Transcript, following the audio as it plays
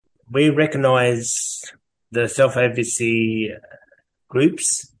we recognise the self-advocacy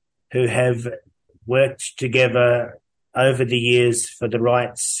groups who have worked together over the years for the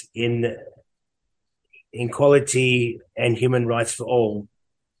rights in equality and human rights for all.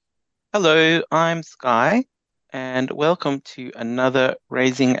 Hello, I'm Sky, and welcome to another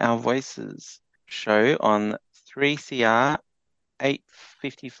Raising Our Voices show on 3CR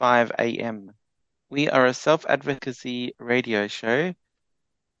 8:55 AM. We are a self-advocacy radio show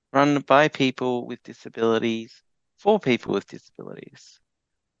run by people with disabilities for people with disabilities.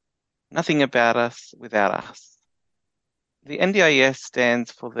 Nothing about us without us. The NDIS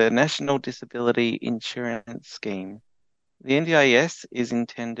stands for the National Disability Insurance Scheme. The NDIS is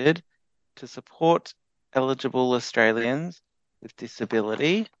intended to support eligible Australians with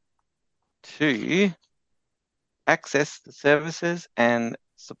disability to access the services and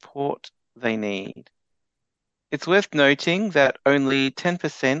support they need. It's worth noting that only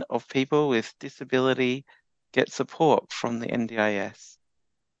 10% of people with disability get support from the NDIS.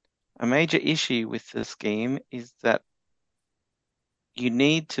 A major issue with the scheme is that you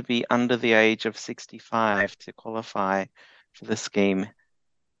need to be under the age of 65 to qualify for the scheme.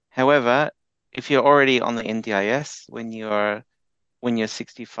 However, if you're already on the NDIS when you're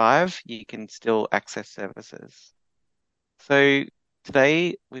 65, you can still access services. So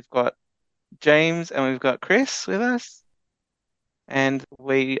today we've got James and we've got Chris with us, and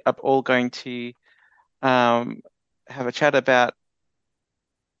we are all going to have a chat about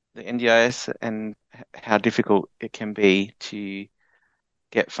the NDIS and how difficult it can be to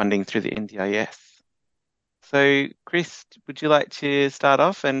get funding through the NDIS. So, Chris, would you like to start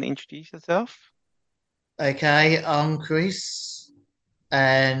off and introduce yourself? Okay, I'm Chris,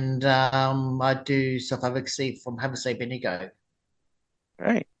 and I do self-advocacy from Haverside Bendigo.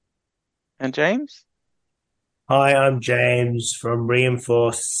 Great. And James? Hi, I'm James from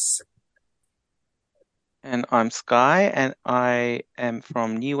Reinforce. And I'm Sky, and I am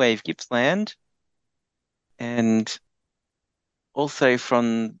from New Wave Gippsland, and also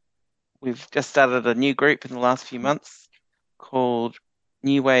we've just started a new group in the last few months called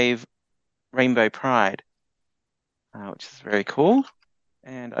New Wave Rainbow Pride, which is very cool.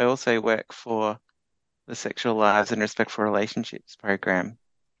 And I also work for the Sexual Lives and Respect for Relationships program.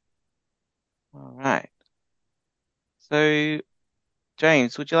 All right. So,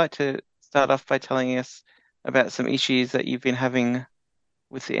 James, would you like to start off by telling us about some issues that you've been having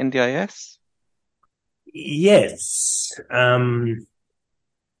with the NDIS? Yes,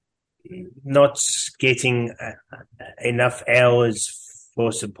 not getting enough hours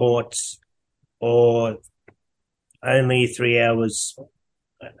for support, or only 3 hours,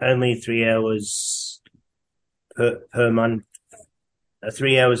 only 3 hours per month,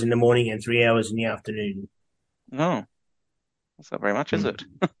 3 hours in the morning and 3 hours in the afternoon. No, that's not very much, is it?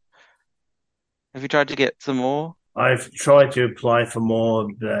 Have you tried to get some more? I've tried to apply for more,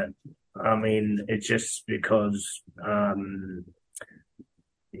 but it's just because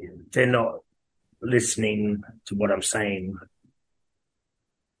they're not listening to what I'm saying.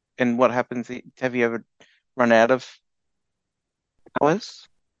 And what happens? Have you ever run out of hours?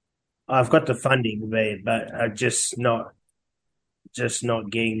 I've got the funding there, but I'm just not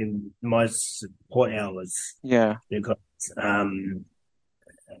getting my support hours Yeah. because I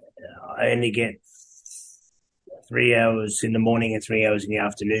only get 3 hours in the morning and 3 hours in the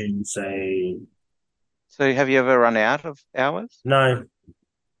afternoon. So have you ever run out of hours? No,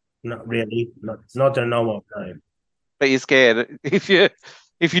 not really. Not that I know of, no. But you're scared. If you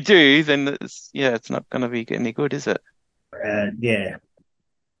do, then it's not going to be any good, is it? Yeah.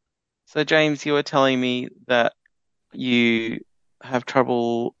 So James, you were telling me that you have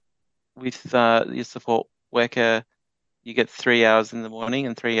trouble with your support worker. You get 3 hours in the morning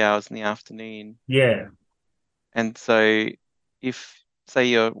and 3 hours in the afternoon. Yeah. And so if, say,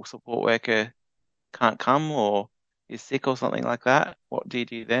 your support worker can't come or is sick or something like that, what do you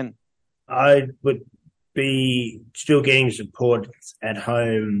do then? I would be still getting support at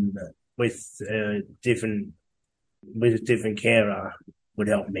home with different carer would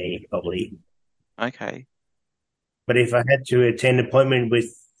help me probably. Okay. But if I had to attend an appointment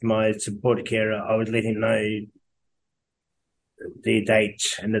with my support carer, I would let him know the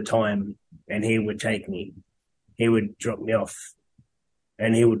date and the time, and he would take me. He would drop me off,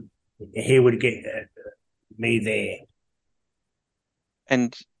 and he would get me there.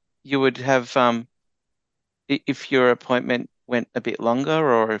 And you would have, if your appointment went a bit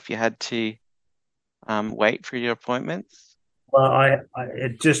longer or if you had to wait for your appointments? Well,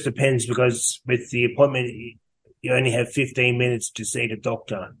 it just depends because with the appointment, you only have 15 minutes to see the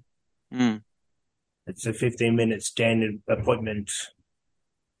doctor. Mm. It's a 15-minute standard appointment.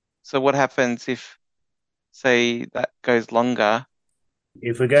 So what happens if, say, that goes longer?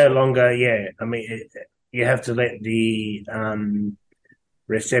 If we go longer, yeah, you have to let the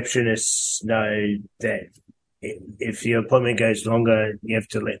receptionists know that if your appointment goes longer, you have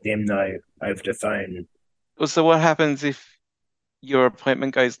to let them know over the phone. So what happens if your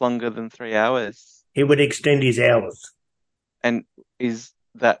appointment goes longer than 3 hours? He would extend his hours. And is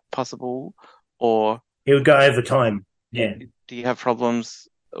that possible, or He would go over time. Yeah. do you have problems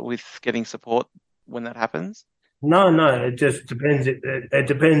with getting support when that happens? No, it just depends. It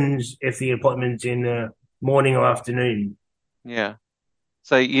depends if the appointment's in the morning or afternoon. Yeah.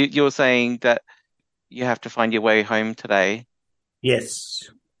 So you're saying that you have to find your way home today Yes.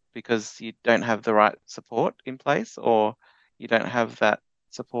 because you don't have the right support in place, or you don't have that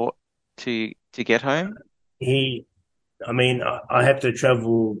support to get home? I have to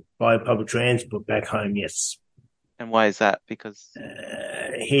travel by public transport back home, yes. And why is that? Because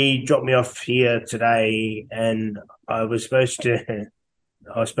He dropped me off here today and I was supposed to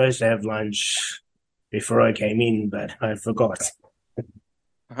I was supposed to have lunch before I came in, but I forgot.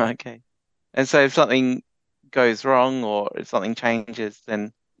 okay. And so if something goes wrong or if something changes,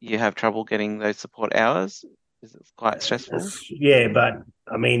 then you have trouble getting those support hours. Is it quite stressful? Yeah, but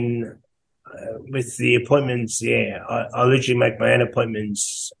with the appointments, yeah, I literally make my own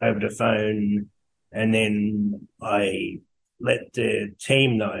appointments over the phone, and then I let the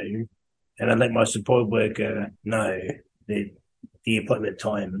team know, and I let my support worker know the appointment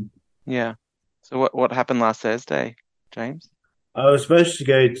time. Yeah. So what happened last Thursday, James? I was supposed to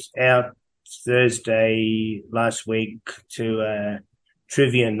go out Thursday last week to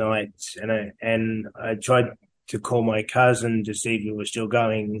trivia night, and I tried to call my cousin to see if he was still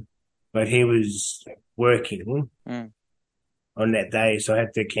going, but he was working Mm. on that day, so I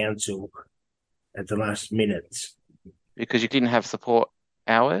had to cancel at the last minute. Because you didn't have support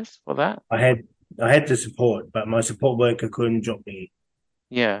hours for that? I had the support, but my support worker couldn't drop me,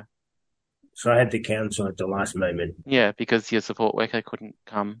 Yeah. so I had to cancel at the last moment. Yeah, because your support worker couldn't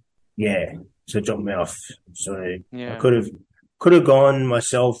come. Yeah, so it dropped me off. So I Yeah. could have gone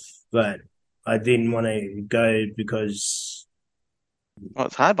myself, but I didn't want to go because Well,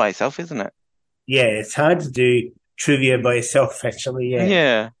 it's hard by yourself, isn't it? yeah, it's hard to do trivia by yourself. Actually, yeah.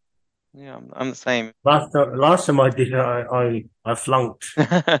 Yeah. Yeah, I'm the same. Last time I did it, I flunked.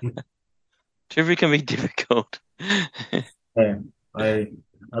 Trivia can be difficult. Yeah, I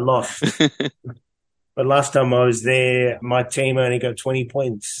lost. But last time I was there, my team only got 20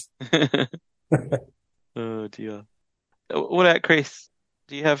 points. Oh dear. What about Chris?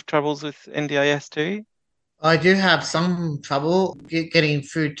 Do you have troubles with NDIS too? I do have some trouble getting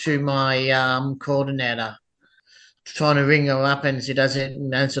through to my coordinator. Trying to ring her up and she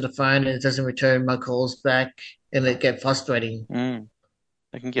doesn't answer the phone and it doesn't return my calls back, and it get frustrating.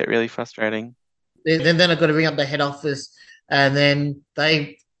 It can get really frustrating. Then I've got to ring up the head office, and then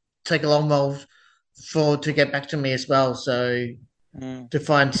they take a long while for to get back to me as well. So Mm. to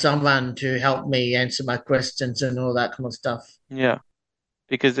find someone to help me answer my questions and all that kind of stuff. Yeah,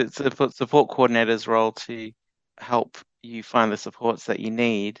 because it's the support coordinator's role to help you find the supports that you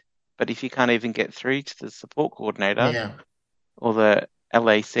need. But if you can't even get through to the support coordinator Yeah. or the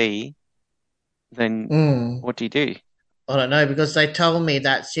LAC, then Mm. what do you do? I don't know because they told me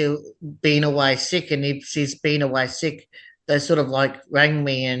that she's been away sick, and if she's been away sick, they sort of like rang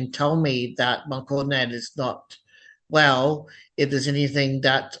me and told me that my coordinator is not well. If there's anything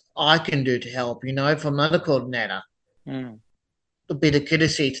that I can do to help, from another coordinator, Mm. it'd be the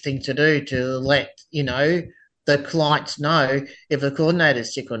courtesy thing to do to let the clients know if the coordinator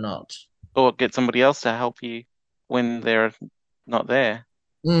is sick or not. Or get somebody else to help you when they're not there.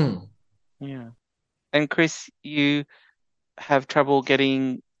 Mm. Yeah. And Chris, you have trouble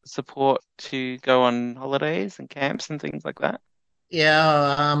getting support to go on holidays and camps and things like that?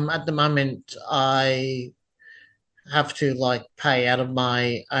 Yeah. At the moment, I have to like pay out of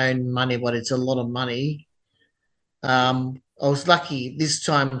my own money, but it's a lot of money. I was lucky this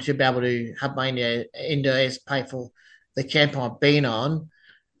time to be able to have my NDIS pay for the camp I've been on,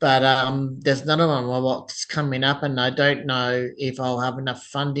 but there's another one what's coming up, and I don't know if I'll have enough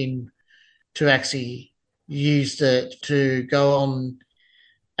funding to actually use it to go on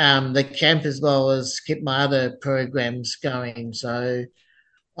the camp as well as keep my other programs going. So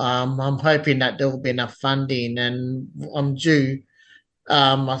I'm hoping that there will be enough funding, and I'm due,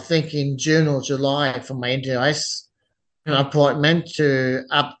 I think in June or July for my NDIS an appointment to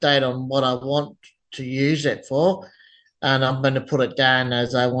update on what I want to use it for, and I'm going to put it down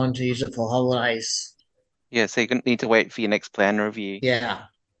as I want to use it for holidays. Yeah, so you need to wait for your next plan review. Yeah.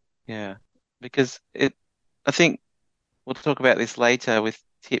 Yeah, because I think we'll talk about this later with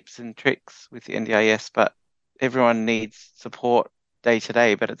tips and tricks with the NDIS, but everyone needs support day to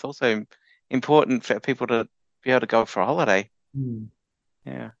day. But it's also important for people to be able to go for a holiday. Hmm.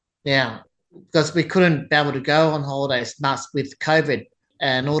 Yeah. Yeah, because we couldn't be able to go on holidays much with COVID,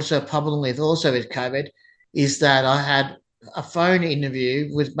 and also a problem with COVID is that I had a phone interview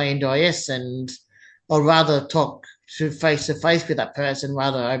with my NDIS, and I'd rather talk to face with that person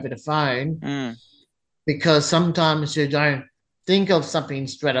rather over the phone, Mm, because sometimes you don't think of something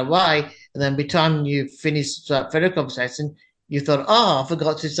straight away, and then by the time you finish that phone conversation, you thought, oh, I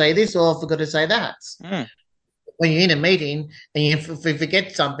forgot to say this or I forgot to say that. mm, When you're in a meeting and if you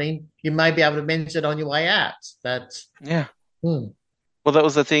forget something, you may be able to mention it on your way out. But yeah. hmm, Well, that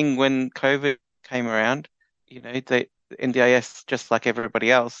was the thing when COVID came around. The NDIS, just like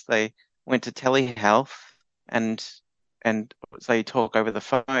everybody else, they went to telehealth and and so you talk over the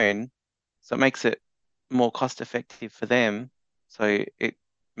phone, so it makes it more cost effective for them. So it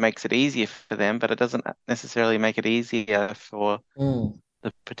makes it easier for them, but it doesn't necessarily make it easier for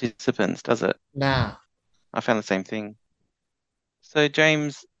the participants, does it? nah. I found the same thing. So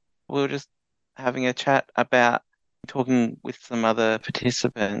James, we were just having a chat about talking with some other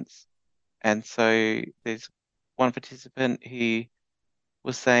participants. And so there's one participant who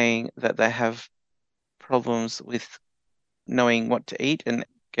was saying that they have problems with knowing what to eat and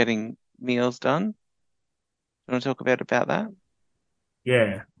getting meals done. You want to talk about that?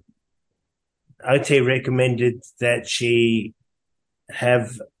 Yeah. OT recommended that she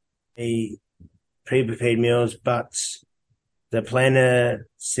have a pre-prepared meals, but the planner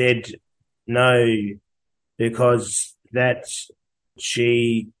said no because that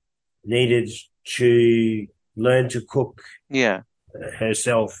she needed to learn to cook Yeah.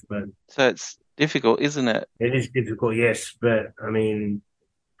 herself. But So it's difficult, isn't it? it is difficult, yes. But I mean,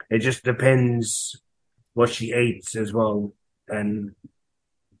 it just depends what she eats as well. And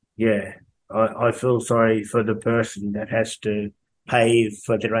yeah, I feel sorry for the person that has to pay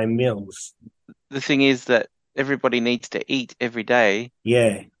for their own meals. The thing is that everybody needs to eat every day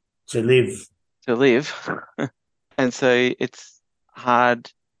Yeah, to live. to live. And so it's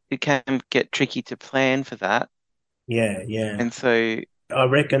hard. It can get tricky to plan for that. Yeah, yeah. And so, I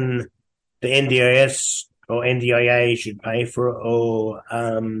reckon the NDIS or NDIA should pay for it, or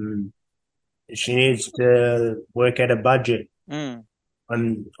she needs to work out a budget mm,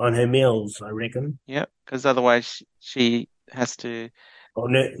 on her meals. I reckon, yeah, because otherwise she has to, or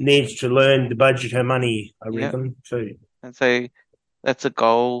needs to learn to budget her money. I yeah. reckon too. And so that's a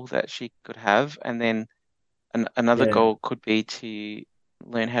goal that she could have. And then another Yeah, goal could be to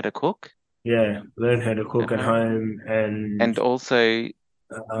learn how to cook yeah. Learn how to at cook at home. home, and And also,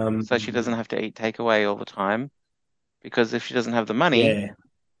 um, so she doesn't have to eat takeaway all the time. Because if she doesn't have the money, yeah,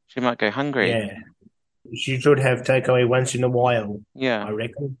 she might go hungry. yeah. She should have takeaway once in a while. Yeah, I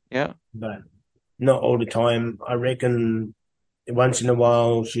reckon, yeah, but not all the time. I reckon once in a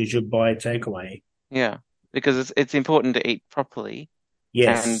while she should buy takeaway. yeah. Because it's important to eat properly. And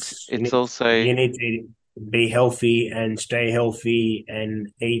Yes, it's also, you need to be healthy and stay healthy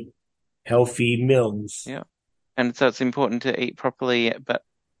and eat healthy meals. yeah. And so it's important to eat properly, but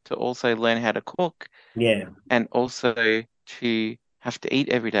to also learn how to cook Yeah, and also to have to eat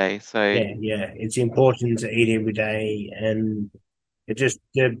every day. So, yeah, yeah. It's important to eat every day, and it just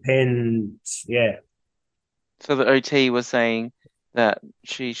depends. Yeah, so the OT was saying that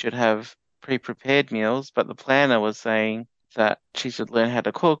she should have pre-prepared meals, but the planner was saying that she should learn how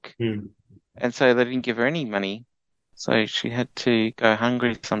to cook. mm, And so they didn't give her any money. So she had to go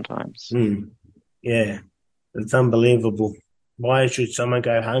hungry sometimes. yeah. It's unbelievable. Why should someone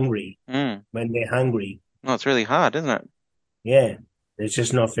go hungry Mm. when they're hungry? No, it's really hard, isn't it? Yeah, it's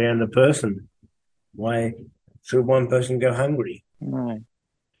just not fair on the person. Why should one person go hungry? No.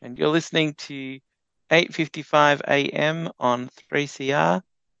 And you're listening to 8:55 a.m. on 3CR,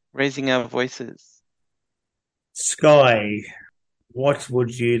 Raising Our Voices. Sky, what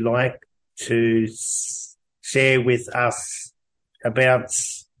would you like to share with us about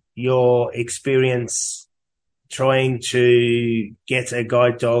your experience trying to get a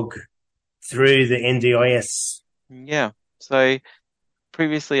guide dog through the NDIS? Yeah. So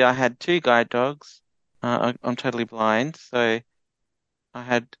previously I had two guide dogs. I'm totally blind. So I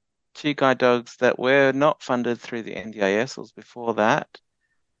had two guide dogs that were not funded through the NDIS. It was before that.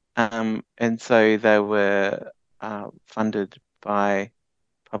 And so they were funded by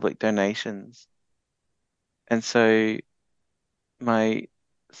public donations. And so my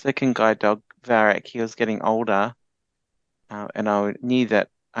second guide dog, Varric, he was getting older, and I knew that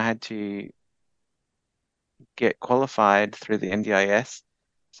I had to get qualified through the NDIS.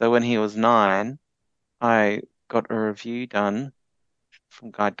 So when he was 9, I got a review done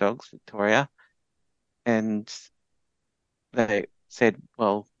from Guide Dogs Victoria, and they said,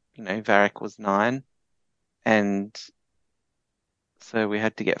 well, Varick was 9, and so we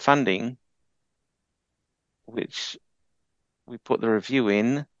had to get funding, which we put the review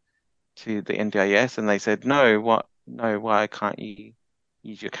in to the NDIS, and they said, no, why can't you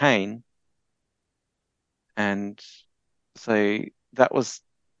use your cane? And so that was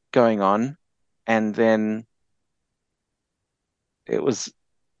going on, and then it was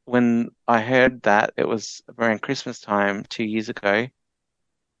when I heard that, it was around Christmas time 2 years ago,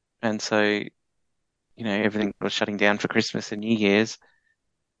 and so everything was shutting down for Christmas and New Year's,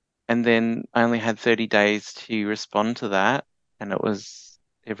 and then I only had 30 days to respond to that, and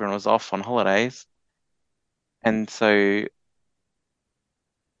everyone was off on holidays, and so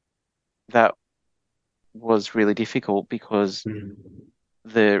that was really difficult because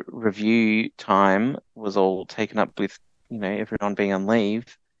the review time was all taken up with everyone being on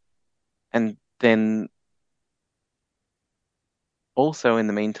leave, and then also in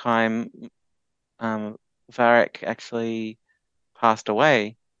the meantime, Varick actually passed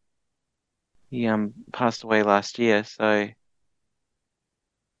away. He passed away last year, so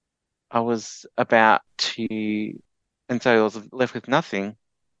I was about to, and so I was left with nothing.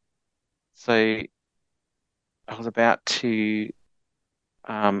 So I was about to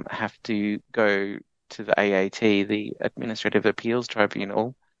have to go to the AAT, the Administrative Appeals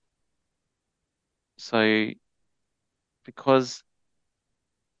Tribunal. So because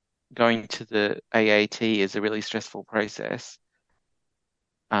going to the AAT is a really stressful process,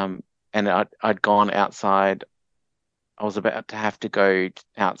 and I'd gone outside. I was about to have to go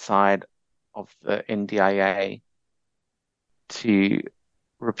outside of the NDIA to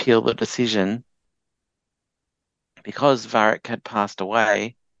repeal the decision. Because Varick had passed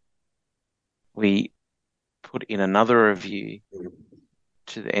away, we put in another review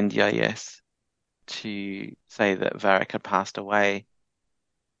to the NDIS to say that Varick had passed away.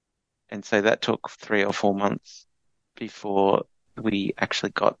 And so that took 3 or 4 months before we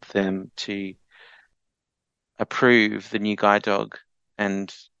actually got them to approve the new guide dog.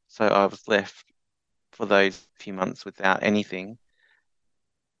 And so I was left for those few months without anything.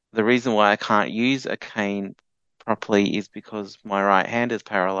 The reason why I can't use a cane properly is because my right hand is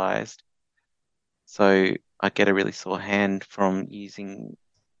paralyzed. So I get a really sore hand from using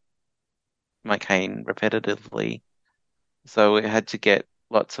my cane repetitively. So we had to get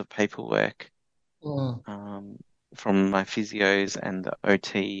lots of paperwork from my physios and the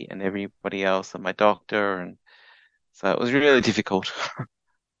OT and everybody else and my doctor. And so it was really difficult.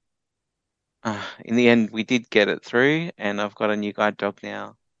 In the end, we did get it through, and I've got a new guide dog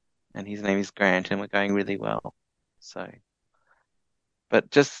now, and his name is Grant, and we're going really well. So,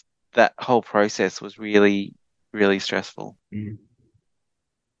 but just that whole process was really, really stressful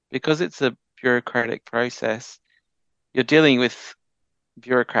because it's a bureaucratic process. You're dealing with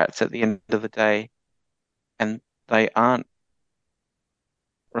bureaucrats at the end of the day, and they aren't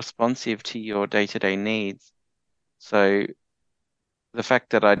responsive to your day-to-day needs. So the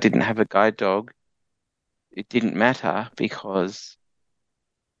fact that I didn't have a guide dog, it didn't matter because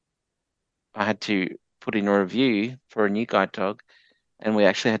I had to put in a review for a new guide dog, and we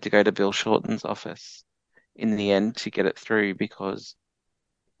actually had to go to Bill Shorten's office in the end to get it through because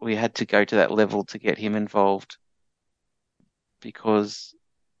we had to go to that level to get him involved because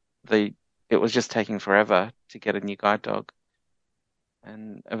it was just taking forever to get a new guide dog.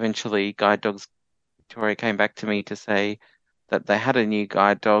 And eventually Guide Dogs Victoria came back to me to say that they had a new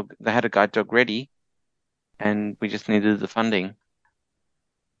guide dog, they had a guide dog ready, and we just needed the funding.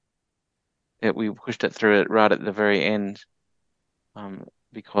 We pushed it through it right at the very end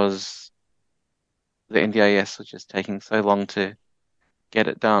because the NDIS was just taking so long to get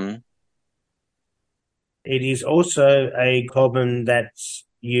it done. It is also a problem that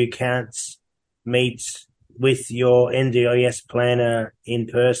you can't meet with your NDIS planner in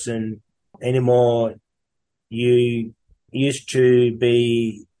person anymore. You used to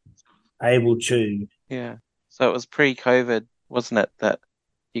be able to. Yeah. So it was pre-COVID, wasn't it, that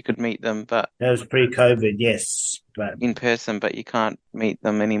you could meet them, but That was pre-COVID, yes, but in person, but you can't meet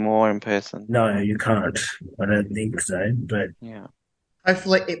them anymore in person. no, you can't. I don't think so, but Yeah.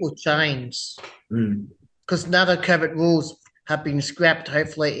 Hopefully it will change mm, because now the COVID rules have been scrapped.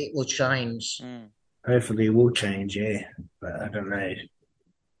 Hopefully it will change. hopefully it will change, yeah, but I don't know.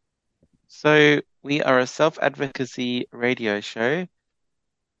 So we are a self-advocacy radio show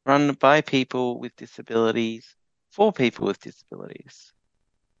run by people with disabilities for people with disabilities.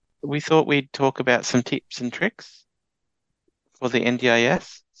 We thought we'd talk about some tips and tricks for the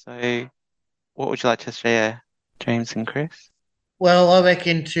NDIS. So what would you like to share, James and Chris? Well, I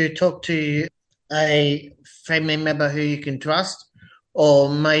reckon to talk to a family member who you can trust, or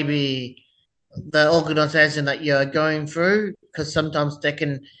maybe the organisation that you're going through, because sometimes they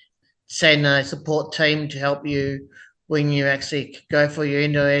can send a support team to help you when you actually go for your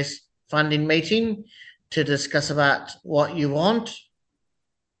NDIS funding meeting to discuss about what you want,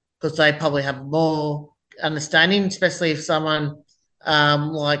 because they probably have more understanding, especially if someone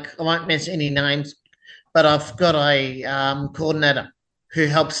like I won't mention any names, but I've got a coordinator who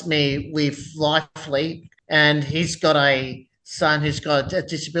helps me with Lively, and he's got a son who's got a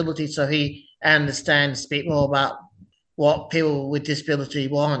disability, so he understands a bit more about what people with disability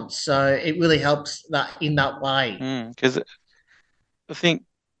want. So it really helps that in that way. Because I think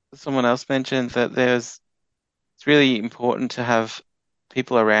someone else mentioned that it's really important to have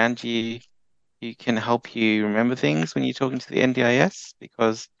people around you who can help you remember things when you're talking to the NDIS,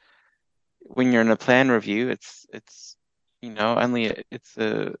 because when you're in a plan review, it's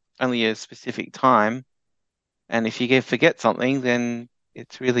only a specific time, and if you forget something, then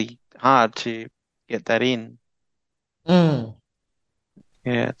it's really hard to get that in. Mm.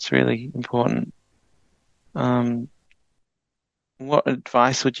 Yeah, it's really important. Um, what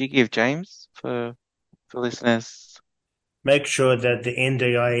advice would you give, James, for listeners? Make sure that the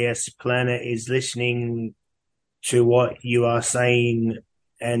NDIS planner is listening to what you are saying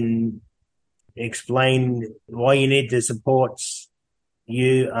and explain why you need the supports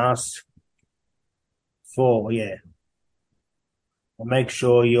you asked for. Yeah. And make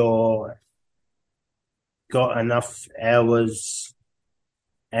sure you're got enough hours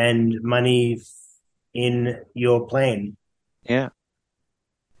and money in your plan. Yeah,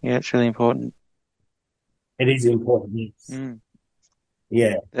 yeah, it's really important. It is important. Yes. Mm.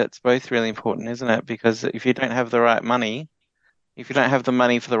 Yeah. That's both really important, isn't it? Because if you don't have the right money, if you don't have the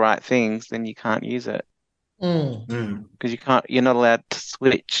money for the right things, then you can't use it Mm. Mm. because you're not allowed to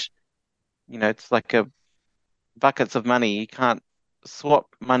switch. It's like a buckets of money. You can't swap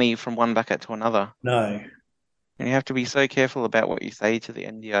money from one bucket to another. No. And you have to be so careful about what you say to the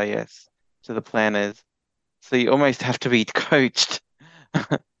NDIS, to the planners. So you almost have to be coached.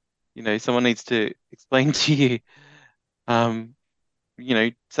 Someone needs to explain to you, um,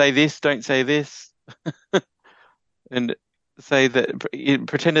 say this, don't say this, and say that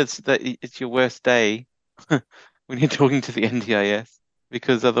pretend it's your worst day when you're talking to the NDIS,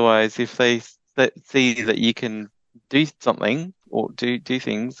 because otherwise, if they see that you can do something or do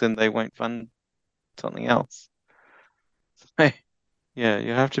things, then they won't fund something else. So, yeah,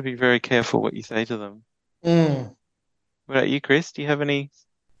 you have to be very careful what you say to them. Mm. What about you, Chris? Do you have any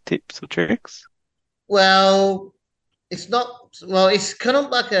tips or tricks? Well, it's not. Well, it's kind of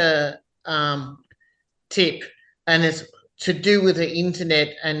like a tip, and it's to do with the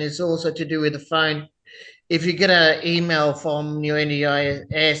internet, and it's also to do with the phone. If you get an email from your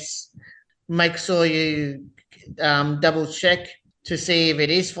NDIS, make sure you double check to see if it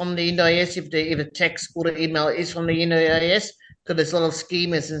is from the NDIS, if the text or the email is from the NDIS, because there's a lot of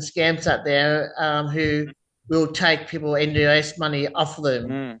schemers and scams out there who will take people NDIS money off them.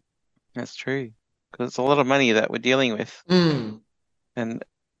 Mm, that's true. Because it's a lot of money that we're dealing with, Mm. and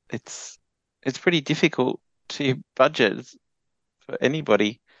it's it's pretty difficult to budget for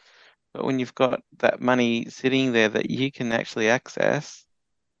anybody. But when you've got that money sitting there that you can actually access,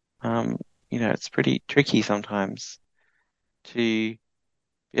 um, it's pretty tricky sometimes to be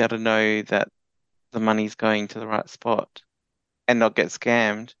able to know that the money's going to the right spot and not get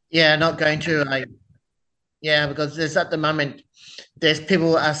scammed. Yeah, not going to a yeah, because there's at the moment there's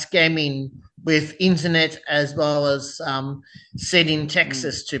people are scamming with internet as well as sending Mm.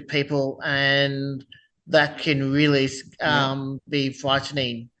 texts to people, and that can really Yeah. be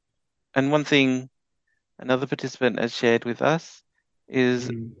frightening. And one thing another participant has shared with us is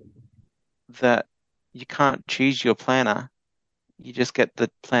Mm. that you can't choose your planner. You just get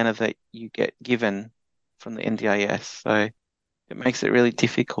the planner that you get given from the NDIS. So it makes it really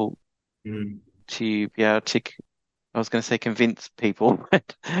difficult Mm. to be able to, I was going to say convince people,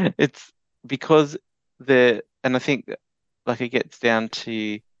 but it's because and I think like it gets down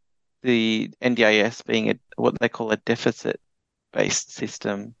to the NDIS being what they call a deficit-based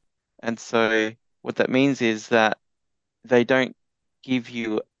system. And so what that means is that they don't give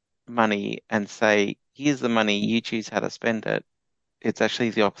you money and say, here's the money, you choose how to spend it. It's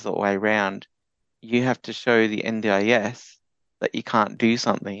actually the opposite way around. You have to show the NDIS that you can't do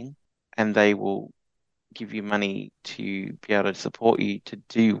something, and they will give you money to be able to support you to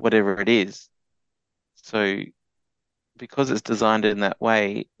do whatever it is. So because it's designed in that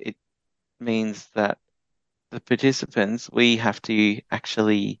way, it means that the participants, we have to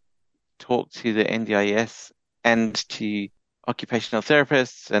actually talk to the NDIS and to occupational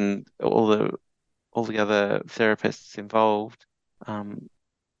therapists and all the other therapists involved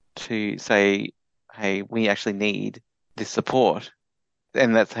to say, hey, we actually need this support.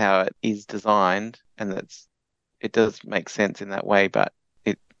 And that's how it is designed, and it does make sense in that way, but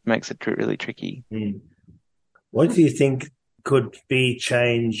it makes it really tricky. What do you think could be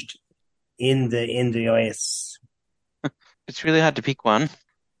changed in the NDIS? It's really hard to pick one.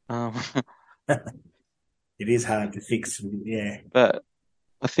 Um, It is hard to fix, yeah. but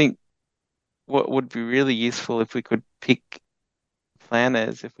I think what would be really useful if we could pick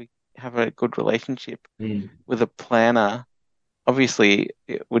planners, if we have a good relationship with a planner. Obviously,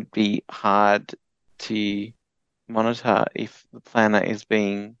 it would be hard to monitor if the planner is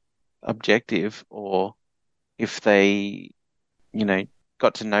being objective or if they,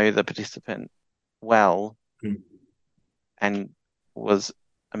 got to know the participant well and was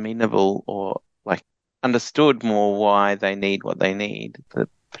amenable or like understood more why they need what they need, the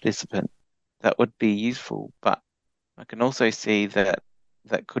participant. That would be useful, but I can also see that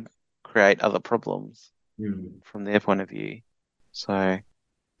could create other problems from their point of view. So,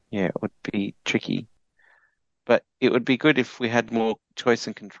 yeah, it would be tricky. But it would be good if we had more choice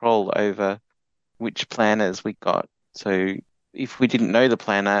and control over which planners we got. So if we didn't know the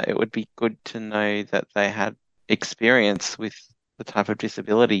planner, it would be good to know that they had experience with the type of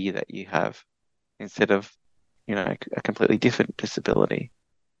disability that you have instead of, a completely different disability.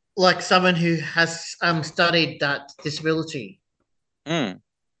 Like someone who has studied that disability. Mm.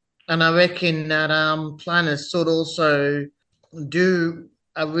 And I reckon that planners should also do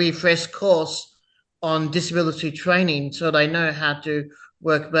a refresh course on disability training so they know how to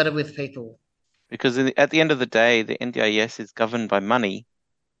work better with people. Because at the end of the day, the NDIS is governed by money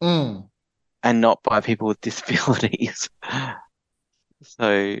Mm. and not by people with disabilities.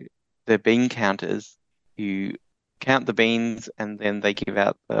 So they're bean counters who count the beans and then they give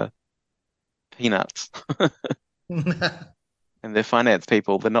out the peanuts. And they're finance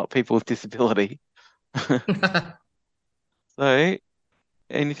people. They're not people with disability. So,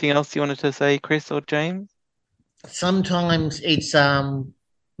 anything else you wanted to say, Chris or James? Sometimes it's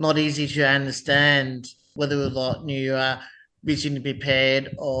not easy to understand whether or not you are visually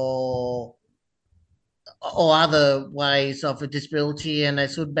prepared or other ways of a disability, and it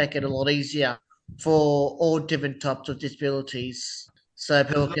should make it a lot easier for all different types of disabilities so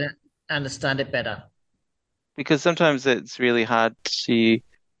people can understand it better. Because sometimes it's really hard to,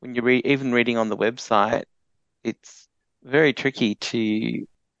 when you're even reading on the website, it's very tricky to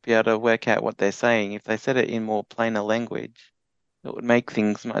be able to work out what they're saying. If they said it in more plainer language, it would make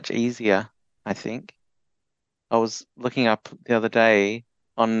things much easier, I think. I was looking up the other day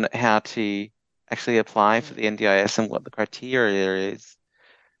on how to actually apply for the NDIS and what the criteria is,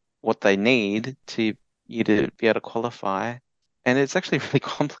 what they need to you to be able to qualify. And it's actually really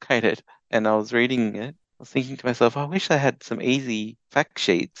complicated. And I was reading it. I was thinking to myself, I wish I had some easy fact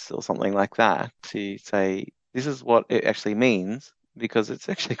sheets or something like that to say, this is what it actually means, because it's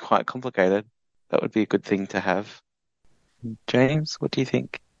actually quite complicated. That would be a good thing to have. James, what do you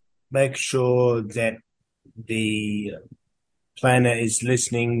think? Make sure that the planner is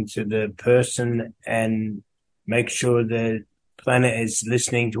listening to the person and make sure the planner is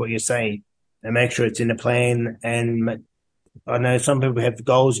listening to what you're saying and make sure it's in the plan. And I know some people have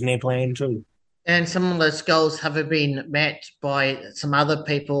goals in their plan too. And some of those goals haven't been met by some other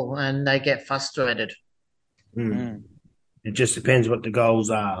people and they get frustrated. Mm. It just depends what the goals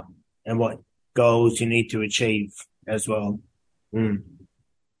are and what goals you need to achieve as well. And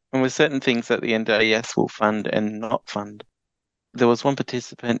with certain things that the NDIS will fund and not fund. There was one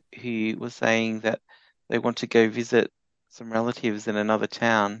participant who was saying that they want to go visit some relatives in another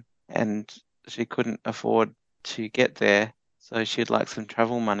town and she couldn't afford to get there, so she'd like some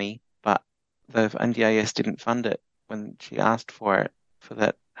travel money, but the NDIS didn't fund it when she asked for it for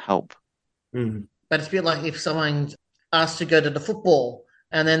that help. But it's a bit like if someone's asked to go to the football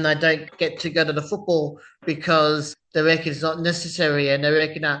and then they don't get to go to the football because they reckon it's not necessary and they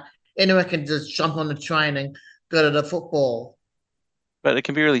reckon anyone can just jump on the train and go to the football. But it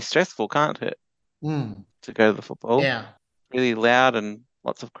can be really stressful, can't it, Mm. to go to the football? Yeah. Really loud and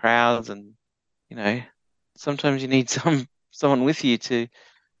lots of crowds and, you know, sometimes you need someone with you to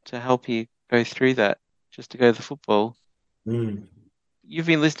help you go through that just to go to the football. You've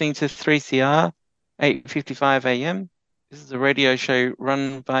been listening to 3CR 8:55 a.m. This is a radio show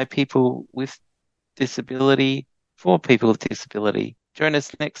run by people with disability for people with disability. Join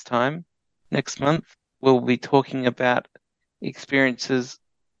us next month. We'll be talking about experiences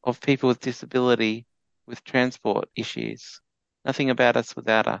of people with disability with transport issues. Nothing about us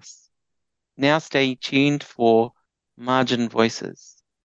without us. Now stay tuned for Margin Voices.